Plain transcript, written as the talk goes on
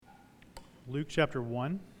Luke chapter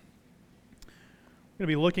 1. We're going to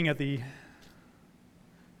be looking at the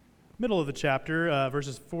middle of the chapter,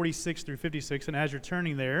 verses 46 through 56. And as you're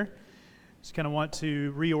turning there, just kind of want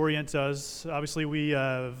to reorient us. Obviously, we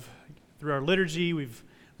have, through our liturgy, we've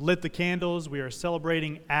lit the candles. We are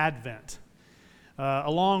celebrating Advent.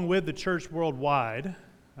 Along with the church worldwide,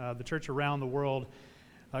 the church around the world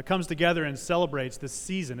comes together and celebrates this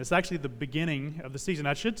season. It's actually the beginning of the season.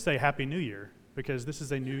 I should say Happy New Year, because this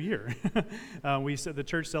is a new year. The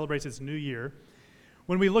church celebrates its new year.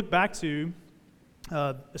 When we look back to,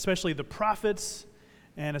 especially the prophets,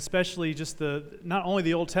 and especially just not only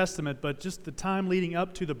the Old Testament, but just the time leading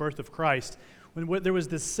up to the birth of Christ, when there was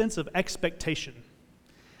this sense of expectation.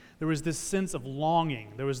 There was this sense of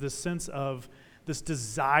longing. There was this sense of this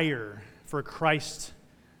desire for Christ,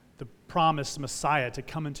 the promised Messiah, to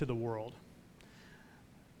come into the world.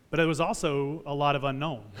 But it was also a lot of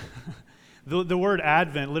unknown. The word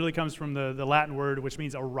Advent literally comes from the Latin word, which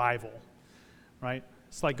means arrival, right?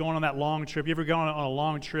 It's like going on that long trip. You ever gone on a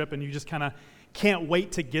long trip and you just kind of can't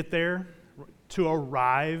wait to get there, to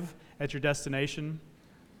arrive at your destination?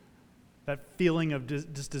 That feeling of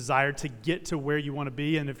just desire to get to where you want to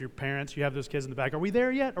be. And if you're parents, you have those kids in the back, are we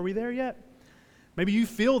there yet? Are we there yet? Maybe you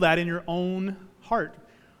feel that in your own heart.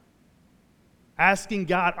 Asking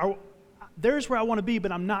God, there's where I want to be,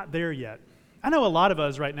 but I'm not there yet. I know a lot of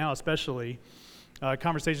us right now, especially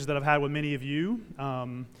conversations that I've had with many of you,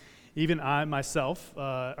 even I myself,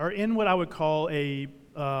 are in what I would call a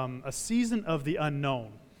season of the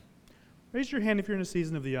unknown. Raise your hand if you're in a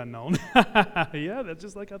season of the unknown. Yeah, that's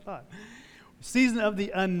just like I thought. Season of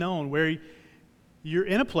the unknown, where you're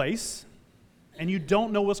in a place and you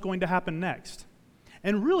don't know what's going to happen next.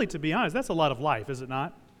 And really, to be honest, that's a lot of life, is it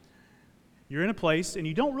not? You're in a place and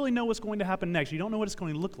you don't really know what's going to happen next. You don't know what it's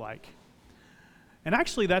going to look like. And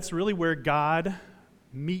actually, that's really where God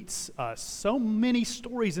meets us. So many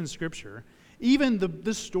stories in Scripture, even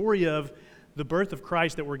the story of the birth of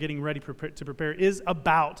Christ that we're getting ready to prepare, is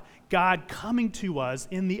about God coming to us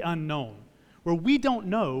in the unknown, where we don't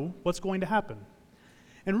know what's going to happen.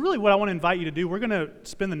 And really what I want to invite you to do, we're going to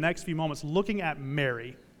spend the next few moments looking at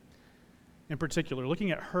Mary in particular,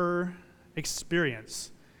 looking at her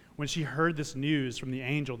experience when she heard this news from the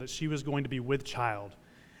angel that she was going to be with child,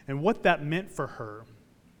 and what that meant for her.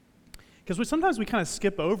 Because sometimes we kind of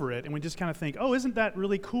skip over it and we just kind of think, oh, isn't that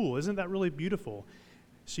really cool? Isn't that really beautiful?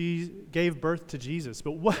 She gave birth to Jesus.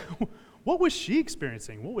 But what was she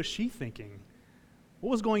experiencing? What was she thinking? What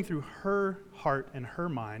was going through her heart and her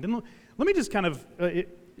mind? And let me just kind of,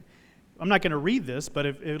 I'm not going to read this, but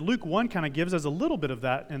if Luke 1 kind of gives us a little bit of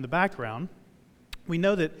that in the background. We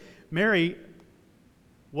know that Mary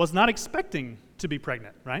was not expecting to be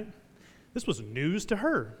pregnant, right? This was news to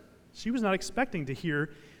her. She was not expecting to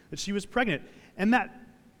hear that she was pregnant. And that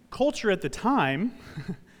culture at the time,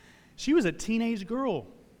 she was a teenage girl.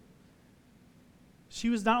 She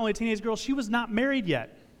was not only a teenage girl, she was not married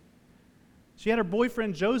yet. She had her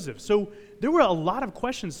boyfriend Joseph. So there were a lot of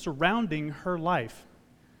questions surrounding her life.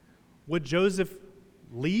 Would Joseph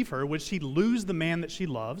leave her? Would she lose the man that she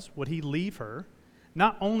loves? Would he leave her?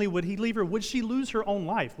 Not only would he leave her, would she lose her own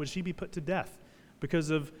life? Would she be put to death because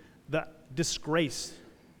of the disgrace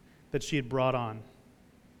that she had brought on?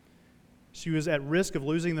 She was at risk of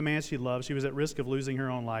losing the man she loved. She was at risk of losing her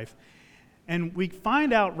own life. And we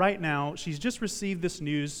find out right now, she's just received this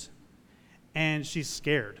news, and she's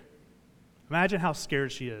scared. Imagine how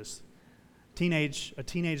scared she is. A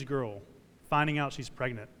teenage girl finding out she's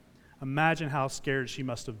pregnant. Imagine how scared she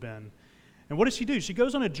must have been. And what does she do? She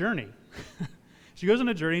goes on a journey. She goes on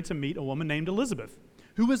a journey to meet a woman named Elizabeth,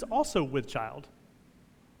 who was also with child,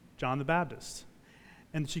 John the Baptist.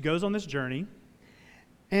 And she goes on this journey,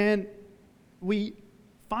 and we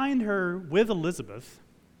find her with Elizabeth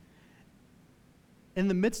in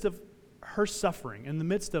the midst of her suffering, in the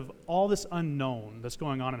midst of all this unknown that's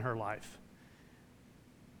going on in her life.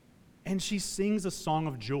 And she sings a song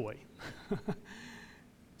of joy.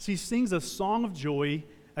 She sings a song of joy,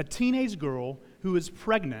 a teenage girl who is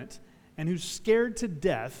pregnant and who's scared to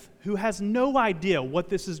death, who has no idea what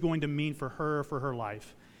this is going to mean for her, for her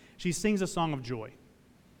life. She sings a song of joy.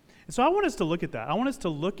 And so I want us to look at that. I want us to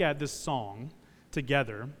look at this song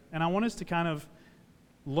together, and I want us to kind of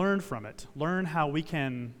learn from it, learn how we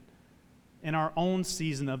can, in our own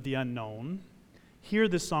season of the unknown, hear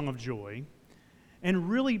this song of joy, and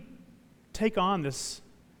really take on this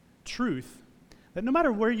truth that no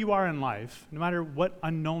matter where you are in life, no matter what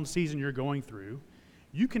unknown season you're going through,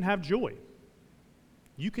 you can have joy.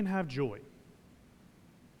 You can have joy.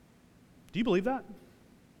 Do you believe that?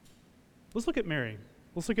 Let's look at Mary.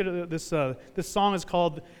 Let's look at this. This song is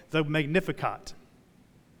called the Magnificat.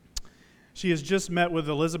 She has just met with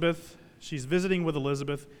Elizabeth. She's visiting with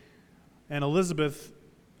Elizabeth. And Elizabeth,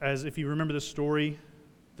 as if you remember the story,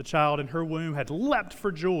 the child in her womb had leapt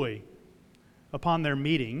for joy upon their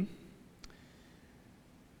meeting.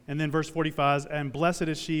 And then verse 45, and blessed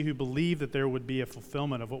is she who believed that there would be a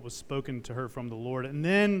fulfillment of what was spoken to her from the Lord. And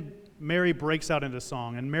then Mary breaks out into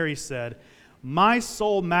song, and Mary said, my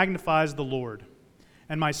soul magnifies the Lord,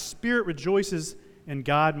 and my spirit rejoices in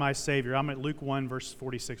God my Savior. I'm at Luke 1, verse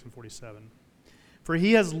 46 and 47. For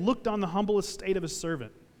he has looked on the humble estate of his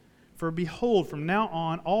servant. For behold, from now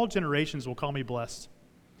on all generations will call me blessed.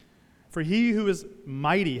 For he who is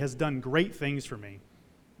mighty has done great things for me,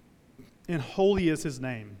 and holy is his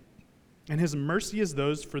name. And his mercy is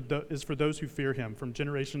for those who fear him from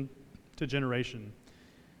generation to generation.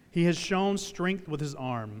 He has shown strength with his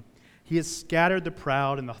arm. He has scattered the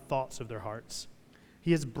proud in the thoughts of their hearts.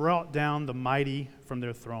 He has brought down the mighty from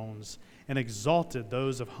their thrones and exalted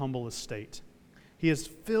those of humble estate. He has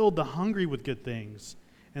filled the hungry with good things,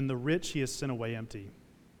 and the rich he has sent away empty.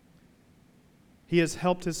 He has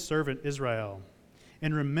helped his servant Israel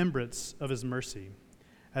in remembrance of his mercy,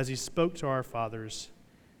 as he spoke to our fathers,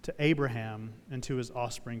 to Abraham, and to his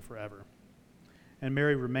offspring forever. And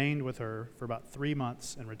Mary remained with her for about 3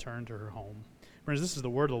 months and returned to her home. Friends, this is the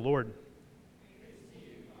word of the Lord.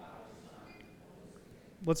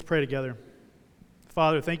 Let's pray together.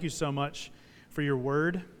 Father, thank you so much for your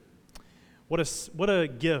word. What a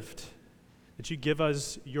gift that you give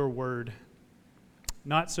us your word,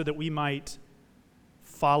 not so that we might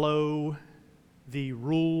follow the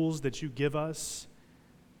rules that you give us,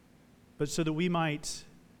 but so that we might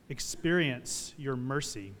experience your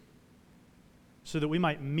mercy, so that we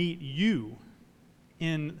might meet you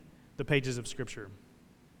in the pages of Scripture.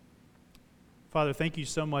 Father, thank you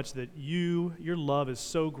so much that your love is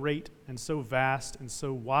so great and so vast and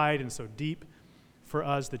so wide and so deep for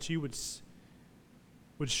us that you would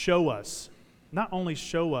show us, not only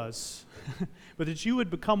show us, but that you would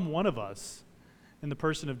become one of us in the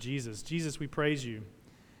person of Jesus. Jesus, we praise you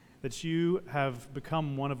that you have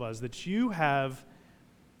become one of us, that you have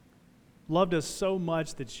loved us so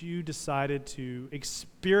much that you decided to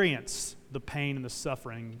experience the pain and the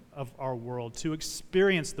suffering of our world, to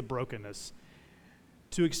experience the brokenness,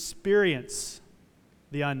 to experience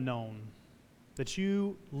the unknown, that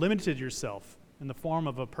you limited yourself in the form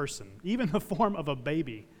of a person, even the form of a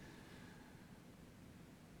baby.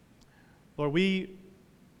 Lord, we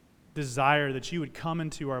desire that you would come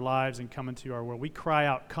into our lives and come into our world. We cry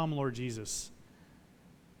out, come, Lord Jesus.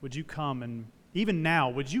 Would you come, and even now,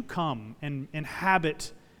 would you come and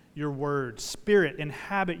inhabit your word? Spirit,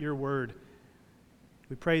 inhabit your word.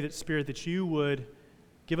 We pray that, Spirit, that you would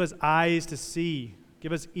give us eyes to see,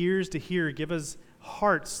 give us ears to hear, give us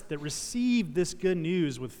hearts that receive this good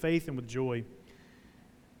news with faith and with joy.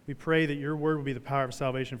 We pray that your word will be the power of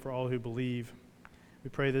salvation for all who believe. We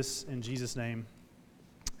pray this in Jesus' name.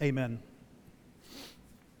 Amen.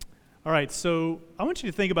 All right, so I want you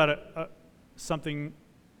to think about something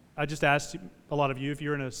I just asked a lot of you if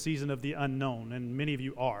you're in a season of the unknown, and many of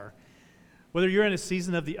you are. Whether you're in a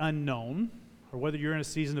season of the unknown, or whether you're in a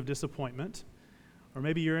season of disappointment, or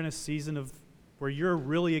maybe you're in a season of where you're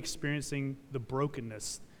really experiencing the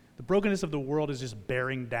brokenness. The brokenness of the world is just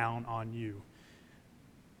bearing down on you.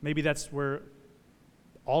 Maybe that's where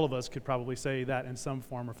all of us could probably say that in some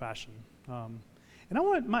form or fashion. And I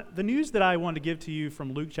want the news that I want to give to you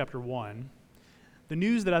from Luke chapter 1,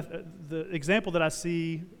 the example that I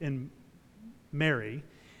see in Mary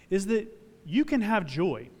is that you can have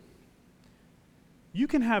joy. You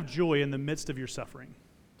can have joy in the midst of your suffering.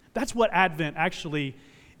 That's what Advent actually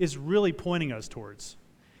is really pointing us towards.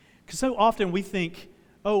 Because so often we think,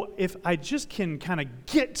 oh, if I just can kind of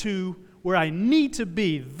get to where I need to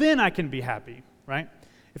be, then I can be happy, right?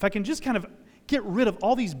 If I can just kind of get rid of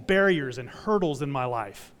all these barriers and hurdles in my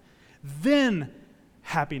life, then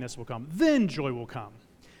happiness will come, then joy will come.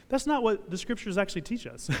 That's not what the scriptures actually teach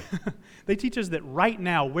us. They teach us that right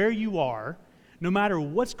now, where you are, no matter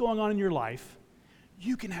what's going on in your life,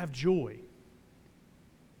 you can have joy.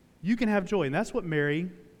 You can have joy, and that's what Mary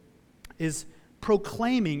is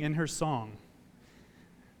proclaiming in her song.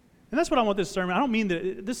 And that's what I want this sermon. I don't mean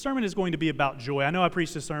that this sermon is going to be about joy. I know I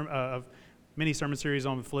preached this sermon of many sermon series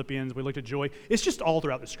on Philippians. We looked at joy. It's just all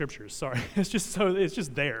throughout the scriptures. Sorry, it's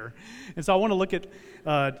just there. And so I want to look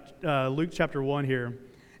at Luke chapter 1 here,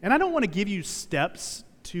 and I don't want to give you steps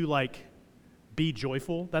to be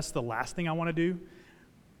joyful. That's the last thing I want to do,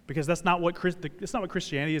 because that's not what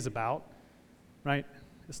Christianity is about, right?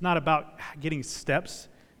 It's not about getting steps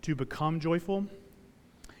to become joyful.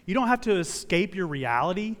 You don't have to escape your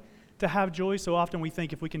reality to have joy. So often we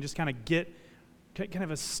think if we can just kind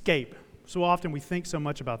of escape So often we think so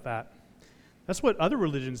much about that. That's what other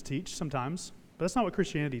religions teach sometimes, but that's not what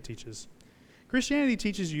Christianity teaches. Christianity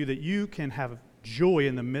teaches you that you can have joy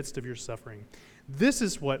in the midst of your suffering. This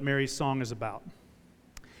is what Mary's song is about.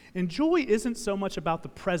 And joy isn't so much about the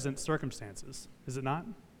present circumstances, is it not?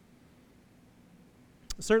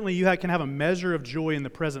 Certainly you can have a measure of joy in the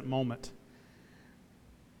present moment.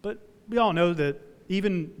 But we all know that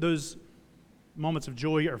even those moments of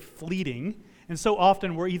joy are fleeting, and so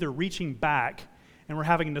often we're either reaching back and we're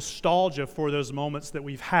having nostalgia for those moments that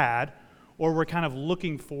we've had, or we're kind of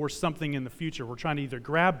looking for something in the future. We're trying to either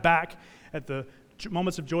grab back at the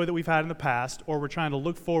moments of joy that we've had in the past, or we're trying to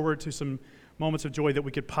look forward to some moments of joy that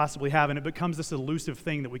we could possibly have, and it becomes this elusive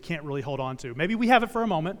thing that we can't really hold on to. Maybe we have it for a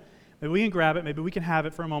moment, maybe we can grab it, maybe we can have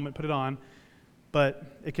it for a moment, put it on,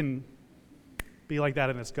 but it can be like that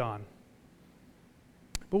and it's gone.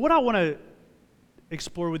 But what I want to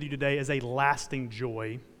explore with you today is a lasting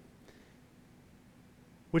joy,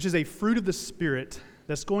 which is a fruit of the Spirit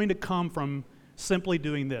that's going to come from simply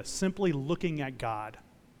doing this, simply looking at God.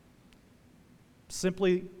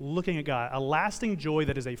 Simply looking at God. A lasting joy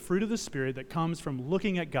that is a fruit of the Spirit that comes from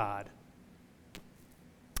looking at God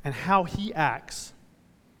and how He acts,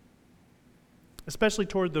 especially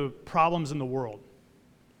toward the problems in the world,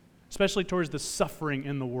 especially towards the suffering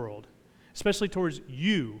in the world, especially towards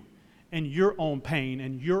you and your own pain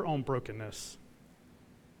and your own brokenness.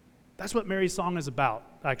 That's what Mary's song is about,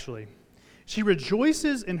 actually. She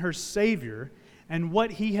rejoices in her Savior and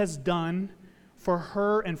what He has done for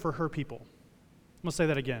her and for her people. I'm going to say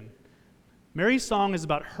that again. Mary's song is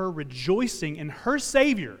about her rejoicing in her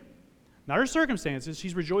Savior, not her circumstances.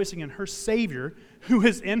 She's rejoicing in her Savior who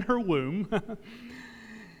is in her womb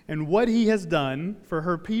and what He has done for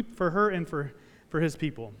her and for His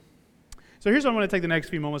people. So here's what I want to take the next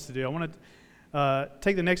few moments to do. I want to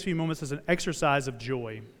take the next few moments as an exercise of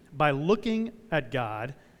joy by looking at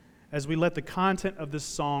God as we let the content of this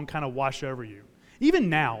song kind of wash over you. Even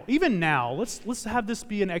now, let's have this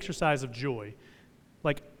be an exercise of joy.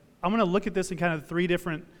 Like, I'm going to look at this in kind of three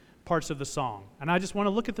different parts of the song, and I just want to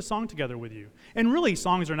look at the song together with you. And really,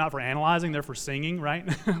 songs are not for analyzing, they're for singing, right?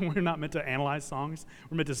 We're not meant to analyze songs.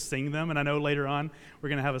 We're meant to sing them, and I know later on we're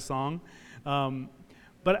going to have a song.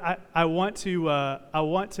 But I want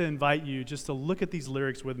to invite you just to look at these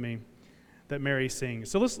lyrics with me that Mary sings.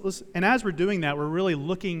 So let's and as we're doing that, we're really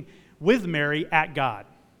looking with Mary at God,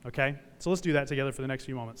 okay? So let's do that together for the next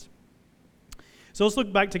few moments. So let's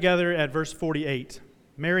look back together at verse 48.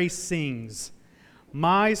 Mary sings,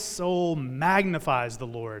 "My soul magnifies the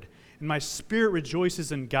Lord, and my spirit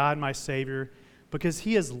rejoices in God my Savior, because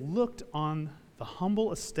He has looked on the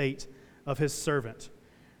humble estate of His servant.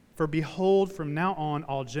 For behold, from now on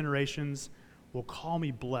all generations will call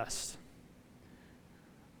me blessed."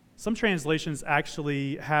 Some translations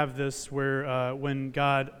actually have this where when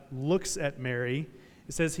God looks at Mary,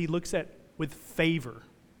 it says He looks at with favor.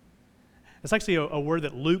 It's actually a word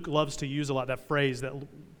that Luke loves to use a lot, that phrase, that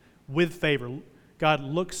with favor. God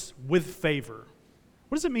looks with favor.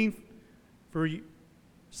 What does it mean for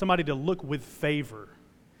somebody to look with favor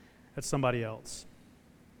at somebody else?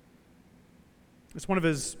 It's one of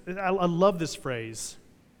his, I love this phrase.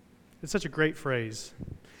 It's such a great phrase.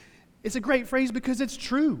 It's a great phrase because it's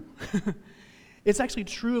true. It's actually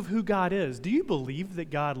true of who God is. Do you believe that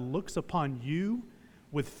God looks upon you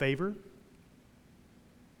with favor?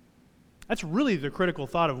 That's really the critical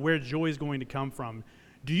thought of where joy is going to come from.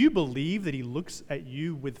 Do you believe that He looks at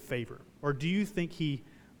you with favor? Or do you think He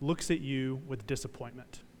looks at you with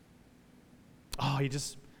disappointment? Oh, he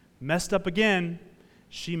just messed up again.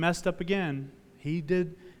 She messed up again. He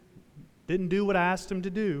didn't do what I asked him to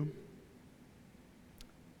do.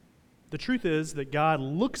 The truth is that God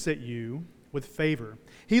looks at you with favor.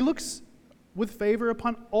 He looks with favor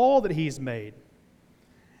upon all that He's made.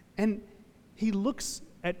 And He looks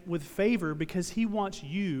with favor because He wants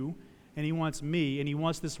you and He wants me and He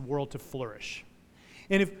wants this world to flourish.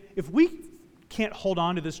 And if we can't hold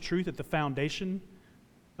on to this truth at the foundation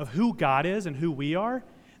of who God is and who we are,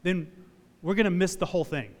 then we're going to miss the whole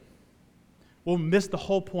thing. We'll miss the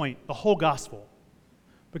whole point, the whole gospel.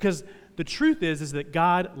 Because the truth is that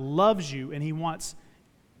God loves you and He wants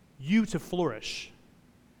you to flourish.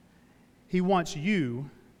 He wants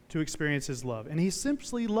you to experience His love. And He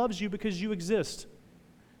simply loves you because you exist.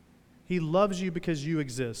 He loves you because you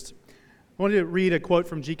exist. I wanted to read a quote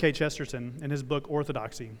from G.K. Chesterton in his book,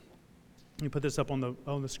 Orthodoxy. Let me put this up on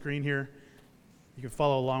the screen here. You can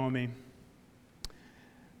follow along with me.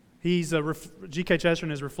 G.K.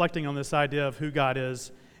 Chesterton is reflecting on this idea of who God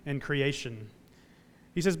is in creation.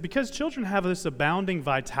 He says, because children have this abounding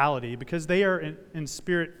vitality, because they are in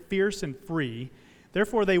spirit fierce and free,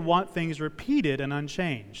 Therefore, they want things repeated and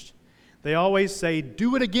unchanged. They always say,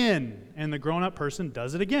 do it again, and the grown-up person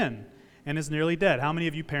does it again and is nearly dead. How many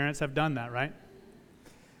of you parents have done that, right?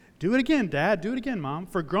 Do it again, Dad. Do it again, Mom.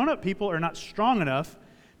 For grown-up people are not strong enough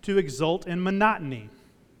to exult in monotony.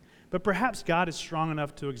 But perhaps God is strong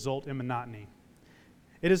enough to exult in monotony.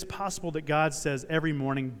 It is possible that God says every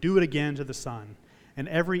morning, do it again to the sun, and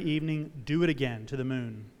every evening, do it again to the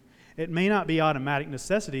moon. It may not be automatic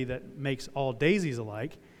necessity that makes all daisies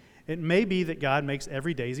alike. It may be that God makes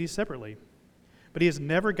every daisy separately, but he has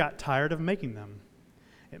never got tired of making them.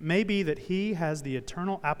 It may be that he has the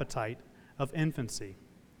eternal appetite of infancy.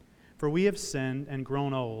 For we have sinned and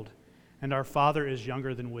grown old, and our Father is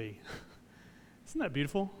younger than we. Isn't that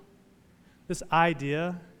beautiful? This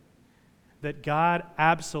idea that God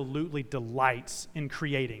absolutely delights in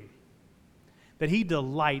creating, that he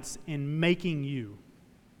delights in making you.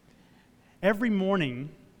 Every morning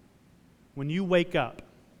when you wake up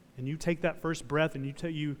and you take that first breath and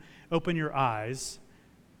you open your eyes,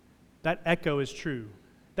 that echo is true.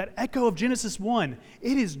 That echo of Genesis 1,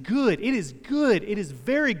 it is good, it is good, it is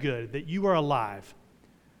very good that you are alive.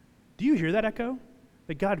 Do you hear that echo?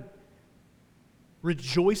 That God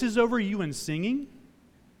rejoices over you in singing?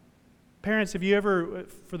 Parents, have you ever,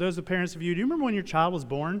 for those of parents of you, do you remember when your child was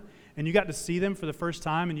born and you got to see them for the first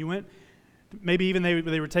time and you went, maybe even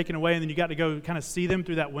they were taken away and then you got to go kind of see them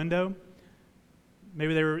through that window?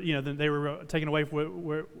 Maybe they were taken away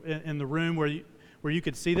in the room where you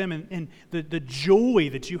could see them, and the joy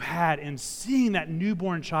that you had in seeing that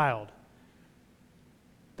newborn child.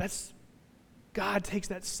 God takes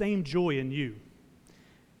that same joy in you.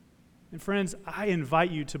 And friends, I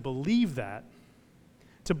invite you to believe that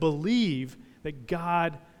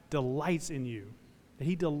God delights in you, that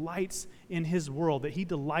he delights in his world, that he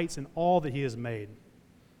delights in all that he has made.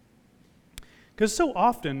 Because so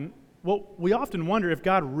often, we often wonder if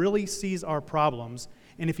God really sees our problems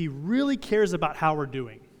and if he really cares about how we're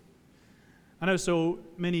doing. I know so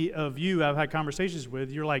many of you I've had conversations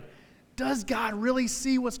with, you're like, does God really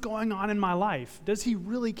see what's going on in my life? Does he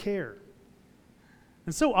really care?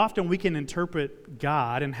 And so often we can interpret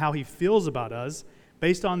God and how he feels about us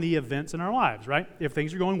based on the events in our lives, right? If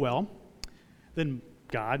things are going well, then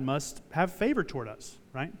God must have favor toward us,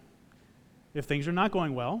 right? If things are not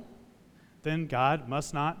going well, then God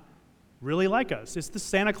must not really like us. It's the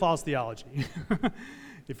Santa Claus theology.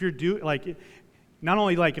 If you're not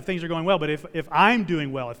only like if things are going well, but if I'm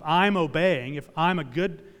doing well, if I'm obeying, if I'm a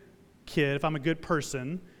good kid, if I'm a good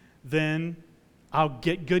person, then I'll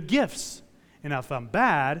get good gifts. And if I'm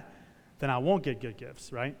bad, then I won't get good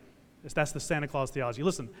gifts, right? That's the Santa Claus theology.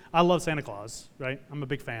 Listen, I love Santa Claus, right? I'm a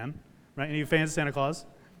big fan, right? Any fans of Santa Claus?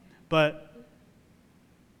 But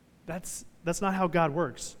that's not how God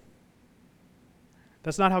works.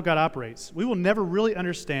 That's not how God operates. We will never really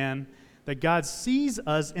understand that God sees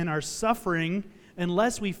us in our suffering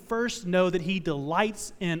unless we first know that he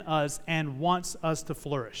delights in us and wants us to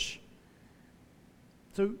flourish.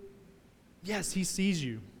 So, yes, he sees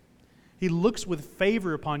you. He looks with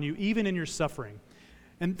favor upon you, even in your suffering.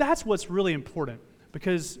 And that's what's really important,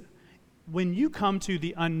 because when you come to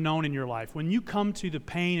the unknown in your life, when you come to the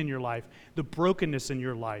pain in your life, the brokenness in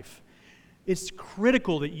your life, it's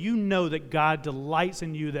critical that you know that God delights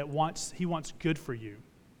in you, that he wants good for you,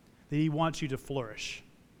 that he wants you to flourish.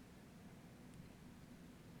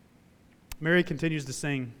 Mary continues to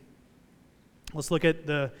sing. Let's look at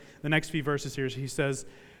the next few verses here. He says,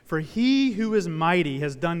 "For he who is mighty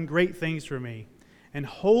has done great things for me, and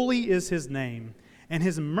holy is his name, and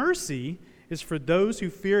his mercy is for those who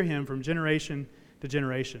fear him from generation to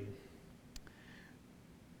generation."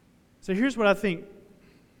 So here's what I think.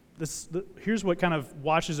 Here's what kind of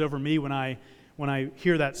washes over me when I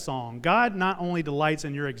hear that song. God not only delights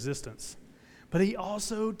in your existence, but he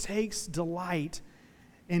also takes delight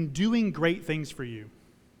in doing great things for you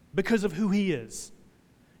because of who he is.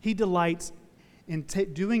 He delights in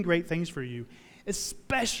doing great things for you,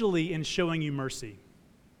 especially in showing you mercy.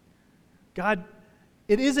 God,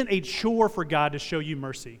 it isn't a chore for God to show you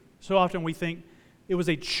mercy. So often we think it was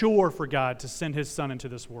a chore for God to send his son into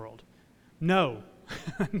this world. No.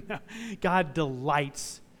 No. God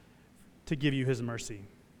delights to give you his mercy.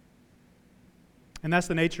 And that's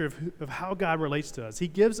the nature of how God relates to us. He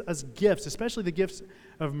gives us gifts, especially the gifts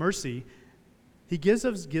of mercy. He gives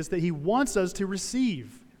us gifts that he wants us to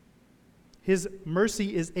receive. His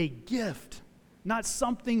mercy is a gift, not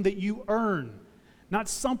something that you earn, not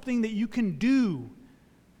something that you can do,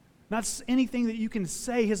 not anything that you can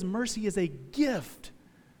say. His mercy is a gift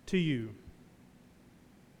to you.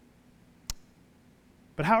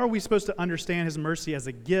 But how are we supposed to understand his mercy as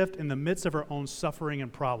a gift in the midst of our own suffering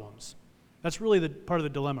and problems? That's really the part of the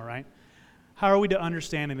dilemma, right? How are we to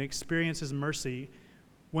understand and experience his mercy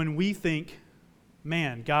when we think,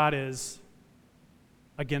 man, God is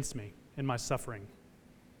against me in my suffering?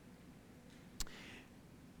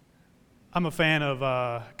 I'm a fan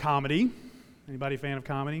of comedy. Anybody a fan of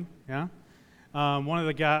comedy? Yeah.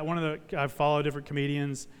 I follow different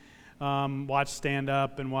comedians, watch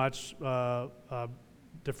stand-up and watch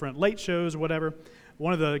different late shows or whatever.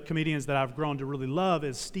 One of the comedians that I've grown to really love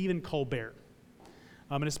is Stephen Colbert.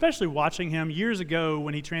 And especially watching him years ago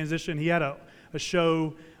when he transitioned, he had a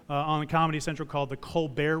show on Comedy Central called The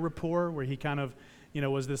Colbert Report, where he kind of,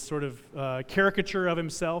 was this sort of caricature of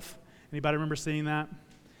himself. Anybody remember seeing that?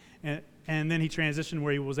 And then he transitioned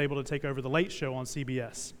where he was able to take over The Late Show on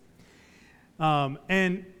CBS.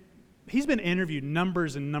 And he's been interviewed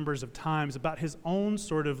numbers and numbers of times about his own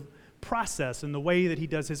sort of process and the way that he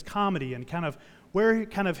does his comedy and kind of where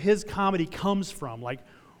kind of his comedy comes from, like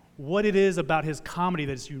what it is about his comedy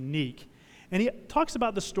that's unique. And he talks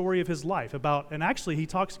about the story of his life, and actually he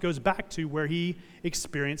goes back to where he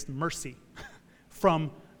experienced mercy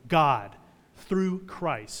from God through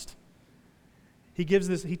Christ. He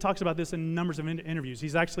talks about this in numbers of interviews.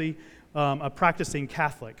 He's actually a practicing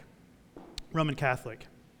Catholic, Roman Catholic.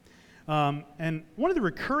 And one of the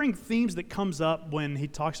recurring themes that comes up when he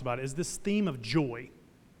talks about it is this theme of joy.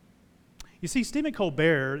 You see, Stephen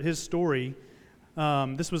Colbert, his story,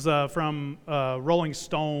 this was from Rolling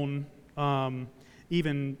Stone. They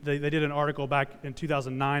did an article back in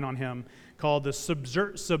 2009 on him called The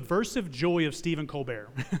Subversive Joy of Stephen Colbert.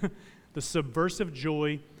 The Subversive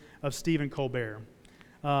Joy of Stephen Colbert,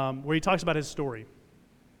 where he talks about his story.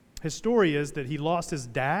 His story is that he lost his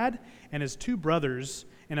dad and his two brothers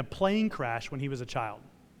in a plane crash when he was a child.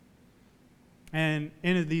 And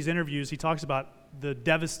in these interviews, he talks about the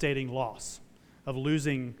devastating loss of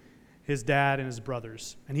losing his dad and his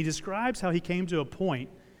brothers. And he describes how he came to a point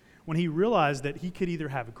when he realized that he could either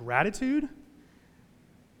have gratitude,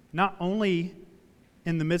 not only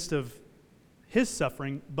in the midst of his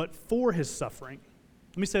suffering, but for his suffering.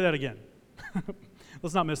 Let me say that again.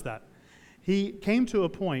 Let's not miss that. He came to a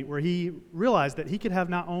point where he realized that he could have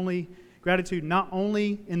gratitude not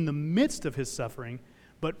only in the midst of his suffering,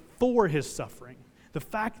 but for his suffering. The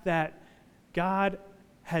fact that God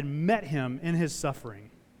had met him in his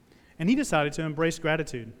suffering. And he decided to embrace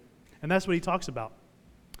gratitude. And that's what he talks about.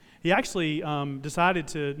 He actually decided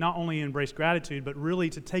to not only embrace gratitude, but really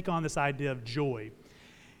to take on this idea of joy.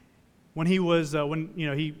 When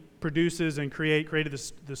he produces and created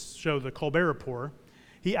this show, The Colbert Report,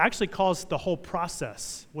 he actually calls the whole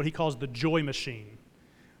process what he calls the joy machine.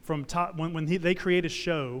 From top, they create a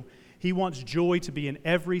show, he wants joy to be in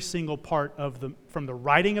every single part from the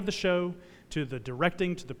writing of the show to the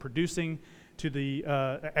directing to the producing to the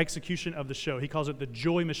execution of the show. He calls it the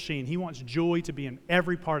joy machine. He wants joy to be in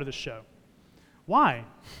every part of the show. Why?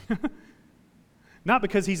 Not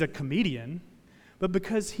because he's a comedian, but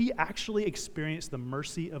because he actually experienced the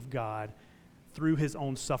mercy of God through his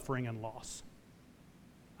own suffering and loss.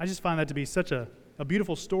 I just find that to be such a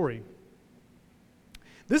beautiful story.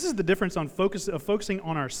 This is the difference of focusing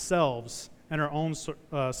on ourselves and our own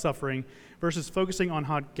suffering versus focusing on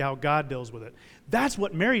how God deals with it. That's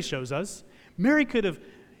what Mary shows us. Mary could have,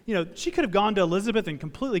 she could have gone to Elizabeth and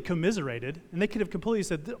completely commiserated, and they could have completely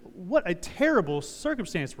said, what a terrible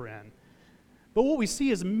circumstance we're in. But what we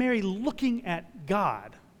see is Mary looking at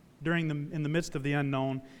God in the midst of the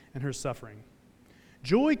unknown and her suffering.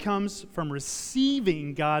 Joy comes from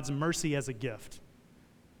receiving God's mercy as a gift.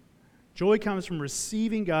 Joy comes from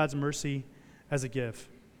receiving God's mercy as a gift.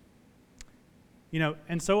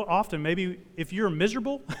 And so often, maybe if you're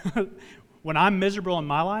miserable, when I'm miserable in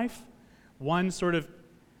my life, one sort of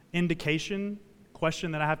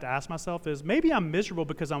question that I have to ask myself is, maybe I'm miserable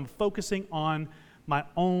because I'm focusing on my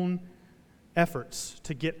own efforts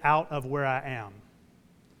to get out of where I am.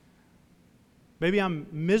 Maybe I'm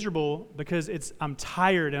miserable because I'm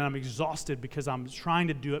tired and I'm exhausted because I'm trying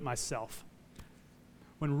to do it myself.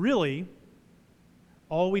 When really,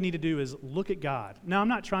 all we need to do is look at God. Now, I'm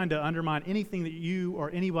not trying to undermine anything that you or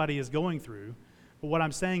anybody is going through, but what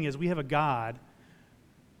I'm saying is we have a God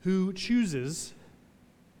who chooses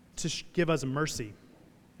to give us mercy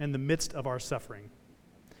in the midst of our suffering.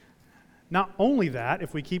 Not only that,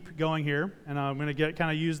 if we keep going here, and I'm going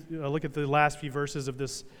to look at the last few verses of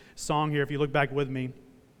this song here, if you look back with me,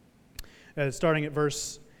 starting at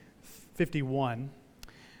verse 51.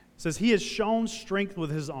 It says, "He has shown strength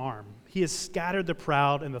with his arm. He has scattered the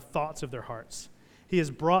proud in the thoughts of their hearts. He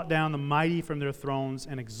has brought down the mighty from their thrones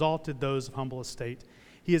and exalted those of humble estate.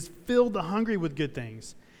 He has filled the hungry with good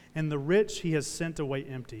things, and the rich he has sent away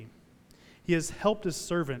empty. He has helped his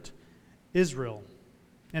servant Israel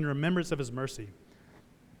in remembrance of his mercy,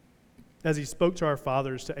 as he spoke to our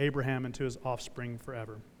fathers, to Abraham, and to his offspring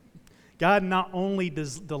forever. God not only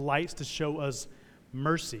delights to show us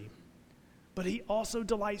mercy, but he also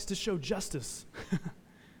delights to show justice.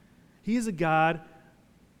 He is a God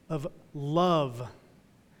of love,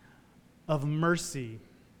 of mercy,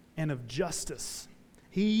 and of justice.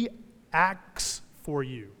 He acts for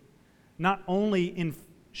you, not only in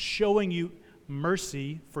showing you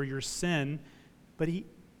mercy for your sin, but he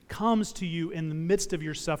comes to you in the midst of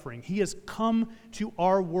your suffering. He has come to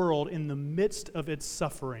our world in the midst of its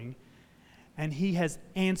suffering, and he has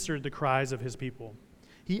answered the cries of his people.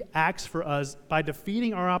 He acts for us by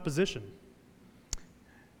defeating our opposition.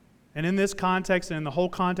 And in this context and in the whole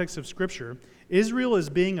context of Scripture, Israel is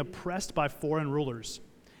being oppressed by foreign rulers,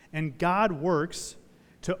 and God works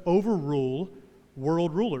to overrule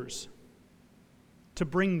world rulers, to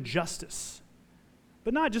bring justice,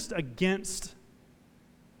 but not just against,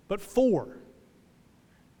 but for.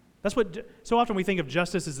 That's what, so often we think of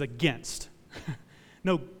justice as against.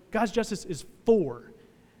 No, God's justice is for.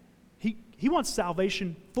 He wants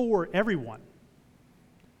salvation for everyone.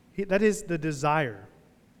 That is the desire.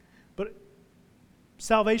 But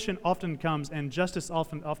salvation often comes, and justice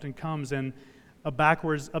often comes in a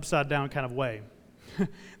backwards, upside down kind of way.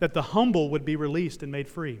 That the humble would be released and made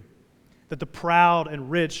free. That the proud and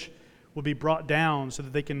rich will be brought down so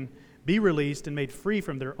that they can be released and made free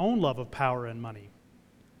from their own love of power and money.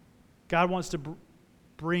 God wants to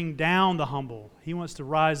bring down the humble. He wants to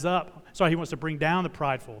rise up. He wants to bring down the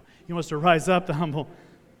prideful. He wants to rise up the humble.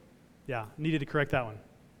 Yeah, needed to correct that one.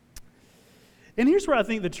 And here's where I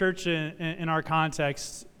think the church in our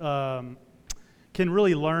context can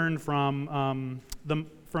really learn from,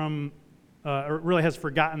 or really has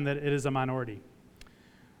forgotten that it is a minority.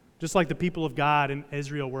 Just like the people of God in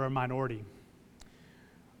Israel were a minority.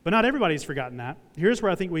 But not everybody's forgotten that. Here's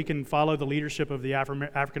where I think we can follow the leadership of the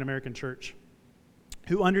African American church,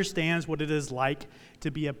 who understands what it is like to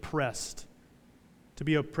be oppressed,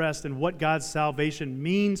 and what God's salvation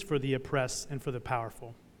means for the oppressed and for the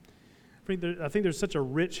powerful. I think there's such a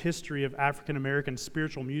rich history of African American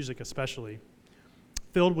spiritual music, especially,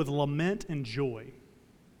 filled with lament and joy.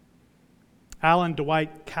 Alan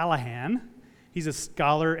Dwight Callahan, he's a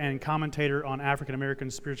scholar and commentator on African American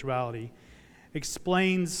spirituality,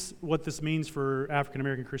 explains what this means for African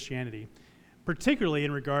American Christianity, particularly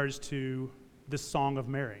in regards to this Song of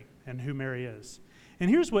Mary and who Mary is. And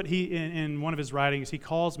here's what he, in one of his writings, he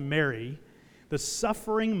calls Mary the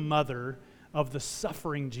suffering mother of the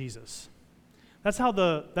suffering Jesus. That's how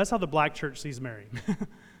the black church sees Mary.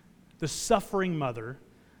 The suffering mother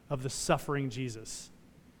of the suffering Jesus.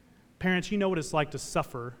 Parents, you know what it's like to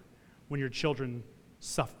suffer when your children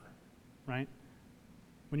suffer, right?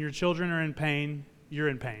 When your children are in pain, you're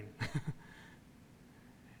in pain.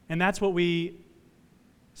 And that's what we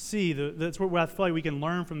see. That's what I feel like we can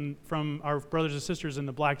learn from our brothers and sisters in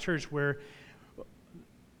the black church, where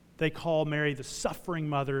they call Mary the suffering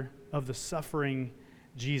mother of the suffering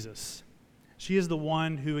Jesus. She is the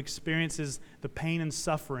one who experiences the pain and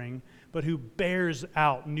suffering, but who bears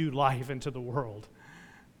out new life into the world.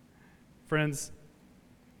 Friends,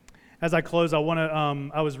 as I close, I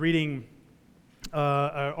was reading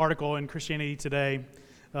an article in Christianity Today,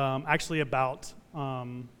 actually about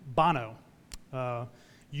Bono,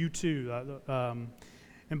 U2.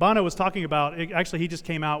 And Bono was talking about, actually he just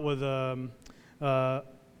came out with a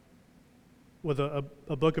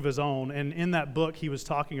book of his own, and in that book he was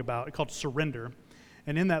talking about, it's called Surrender,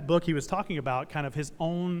 and in that book he was talking about kind of his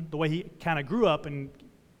own, the way he kind of grew up and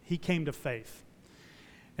he came to faith.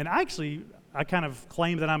 And I kind of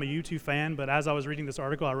claim that I'm a U2 fan, but as I was reading this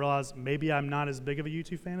article, I realized maybe I'm not as big of a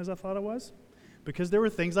U2 fan as I thought I was, because there were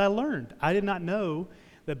things I learned. I did not know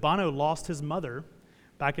that Bono lost his mother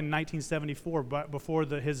back in 1974, before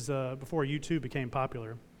U2 became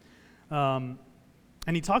popular. And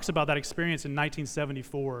he talks about that experience in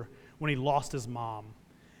 1974 when he lost his mom,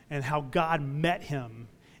 and how God met him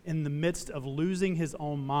in the midst of losing his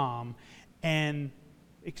own mom, and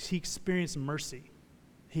he experienced mercy.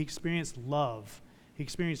 He experienced love. He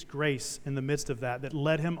experienced grace in the midst of that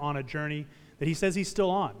led him on a journey that he says he's still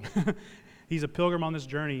on. He's a pilgrim on this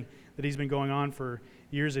journey that he's been going on for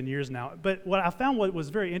years and years now. But what I found what was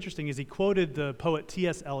very interesting is he quoted the poet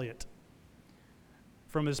T.S. Eliot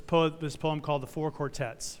from this poem called The Four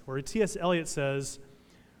Quartets, where T.S. Eliot says,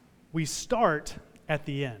 "We start at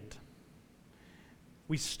the end."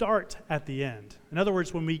 We start at the end. In other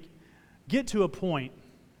words, when we get to a point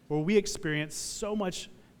where we experience so much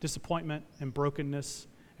disappointment and brokenness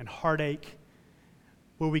and heartache,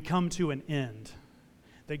 where we come to an end,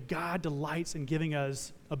 that God delights in giving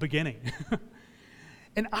us a beginning.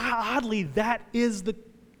 And oddly, that is the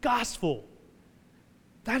gospel.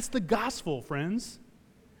 That's the gospel, friends.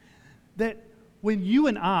 That when you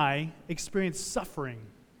and I experience suffering,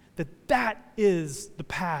 that is the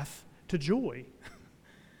path to joy.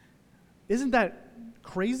 Isn't that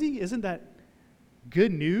crazy? Isn't that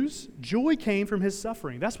good news? Joy came from his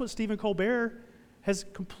suffering. That's what Stephen Colbert has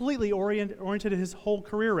completely oriented his whole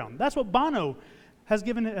career around. That's what Bono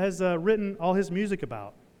has written all his music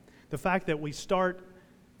about. The fact that we start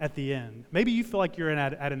at the end. Maybe you feel like you're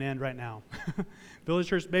at an end right now. Village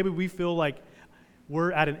Church, maybe we feel like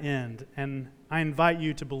we're at an end. And I invite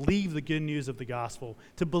you to believe the good news of the gospel,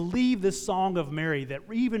 to believe this song of Mary, that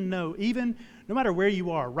even no matter where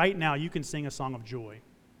you are right now, you can sing a song of joy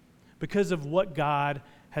because of what God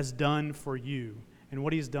has done for you and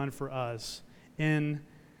what he's done for us in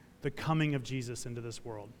the coming of Jesus into this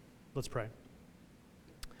world. Let's pray.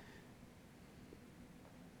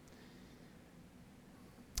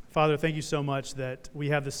 Father, thank you so much that we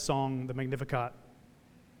have this song, the Magnificat,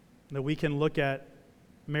 that we can look at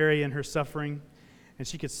Mary and her suffering, and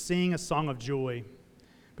she could sing a song of joy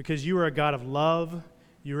because you are a God of love,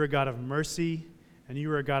 you are a God of mercy, and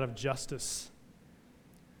you are a God of justice.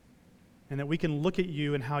 And that we can look at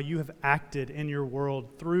you and how you have acted in your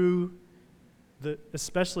world through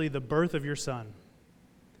especially the birth of your Son,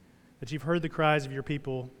 that you've heard the cries of your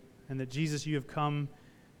people, and that, Jesus, you have come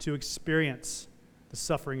to experience the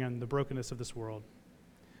suffering and the brokenness of this world.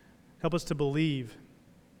 Help us to believe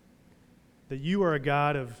that you are a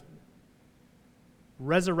God of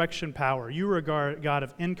resurrection power. You are a God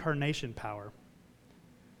of incarnation power.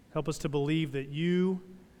 Help us to believe that you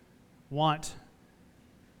want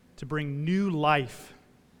to bring new life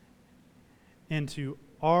into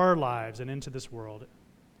our lives and into this world.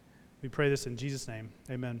 We pray this in Jesus' name.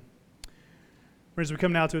 Amen. Friends, we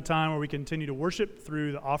come now to a time where we continue to worship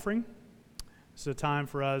through the offering. It's a time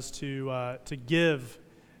for us to give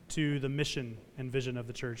to the mission and vision of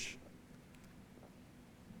the church.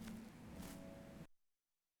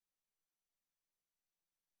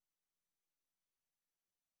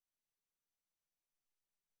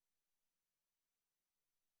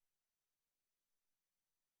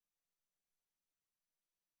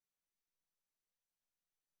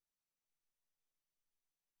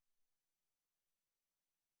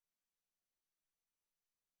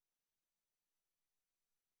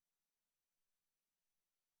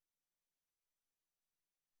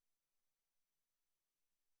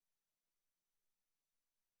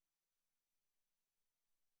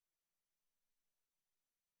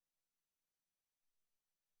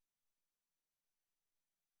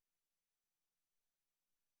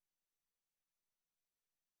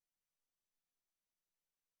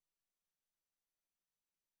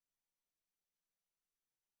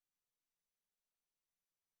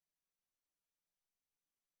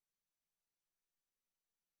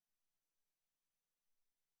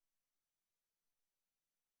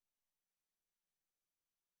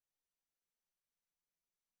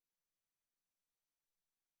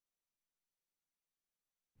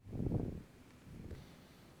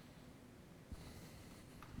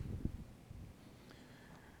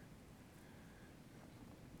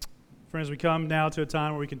 Friends, we come now to a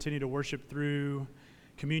time where we continue to worship through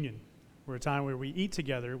communion. We're a time where we eat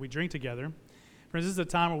together, we drink together. Friends, this is a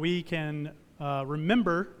time where we can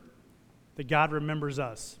remember that God remembers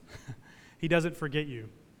us. He doesn't forget you.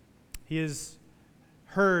 He has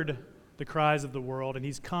heard the cries of the world, and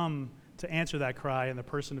he's come to answer that cry in the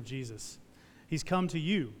person of Jesus. He's come to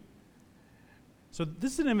you. So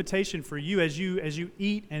this is an invitation for you as you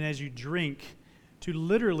eat and as you drink to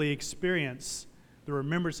literally experience the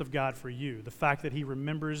remembrance of God for you, the fact that he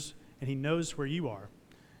remembers and he knows where you are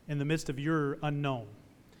in the midst of your unknown.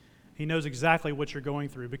 He knows exactly what you're going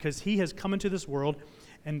through because he has come into this world,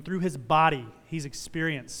 and through his body, he's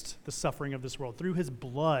experienced the suffering of this world. Through his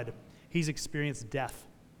blood, he's experienced death.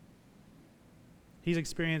 He's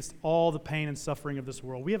experienced all the pain and suffering of this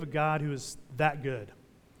world. We have a God who is that good.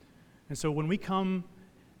 And so when we come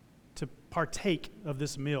to partake of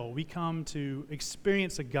this meal, we come to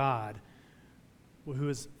experience a God who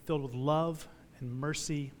is filled with love and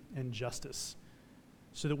mercy and justice,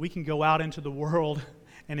 so that we can go out into the world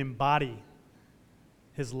and embody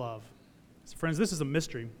his love. So friends, this is a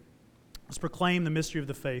mystery. Let's proclaim the mystery of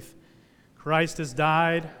the faith. Christ has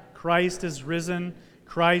died. Christ is risen.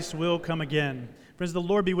 Christ will come again. Friends, the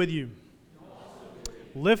Lord be with you.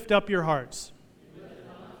 Lift up your hearts.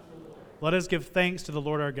 Let us give thanks to the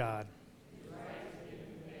Lord our God.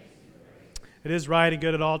 It is right and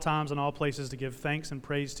good at all times and all places to give thanks and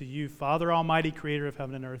praise to you, Father Almighty, creator of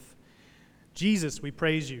heaven and earth. Jesus, we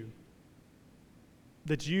praise you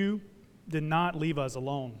that you did not leave us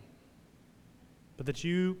alone, but that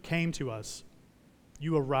you came to us.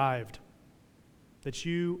 You arrived. That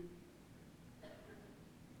you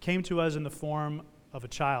came to us in the form of a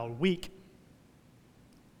child, weak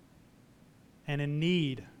and in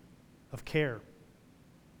need of care.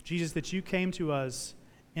 Jesus, that you came to us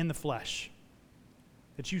in the flesh,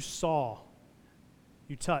 that you saw,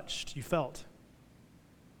 you touched, you felt.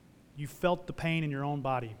 You felt the pain in your own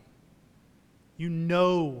body. You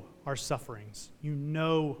know our sufferings. You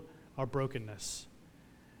know our brokenness.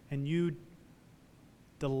 And you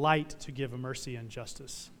delight to give mercy and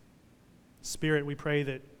justice. Spirit, we pray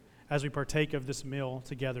that as we partake of this meal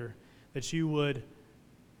together, that you would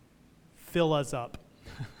fill us up.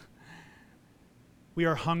 We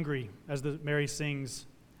are hungry, as Mary sings.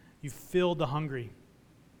 You filled the hungry.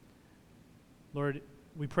 Lord,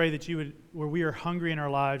 we pray that you would, where we are hungry in our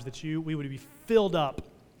lives, that we would be filled up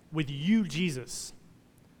with you, Jesus.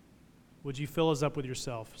 Would you fill us up with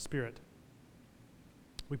yourself, Spirit?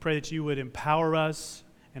 We pray that you would empower us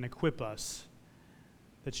and equip us,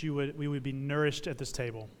 that we would be nourished at this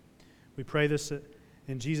table. We pray this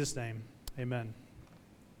in Jesus' name. Amen.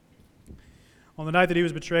 On the night that he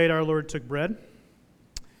was betrayed, our Lord took bread.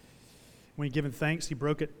 When he had given thanks, he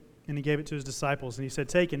broke it, and he gave it to his disciples. And he said,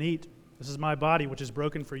 "Take and eat. This is my body, which is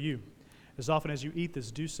broken for you. As often as you eat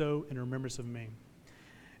this, do so in remembrance of me."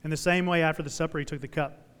 In the same way, after the supper, he took the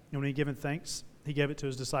cup. And when he had given thanks, he gave it to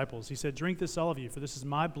his disciples. He said, "Drink this, all of you, for this is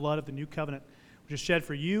my blood of the new covenant, which is shed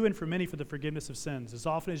for you and for many for the forgiveness of sins. As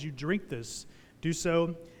often as you drink this, do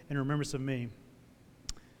so in remembrance of me."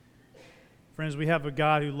 Friends, we have a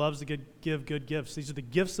God who loves to give good gifts. These are the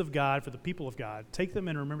gifts of God for the people of God. Take them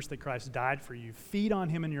in remembrance that Christ died for you. Feed on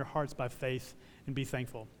him in your hearts by faith and be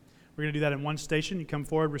thankful. We're going to do that in one station. You come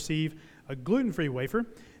forward, receive a gluten-free wafer.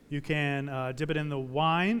 You can dip it in the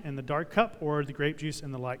wine in the dark cup or the grape juice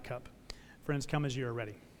in the light cup. Friends, come as you are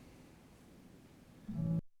ready.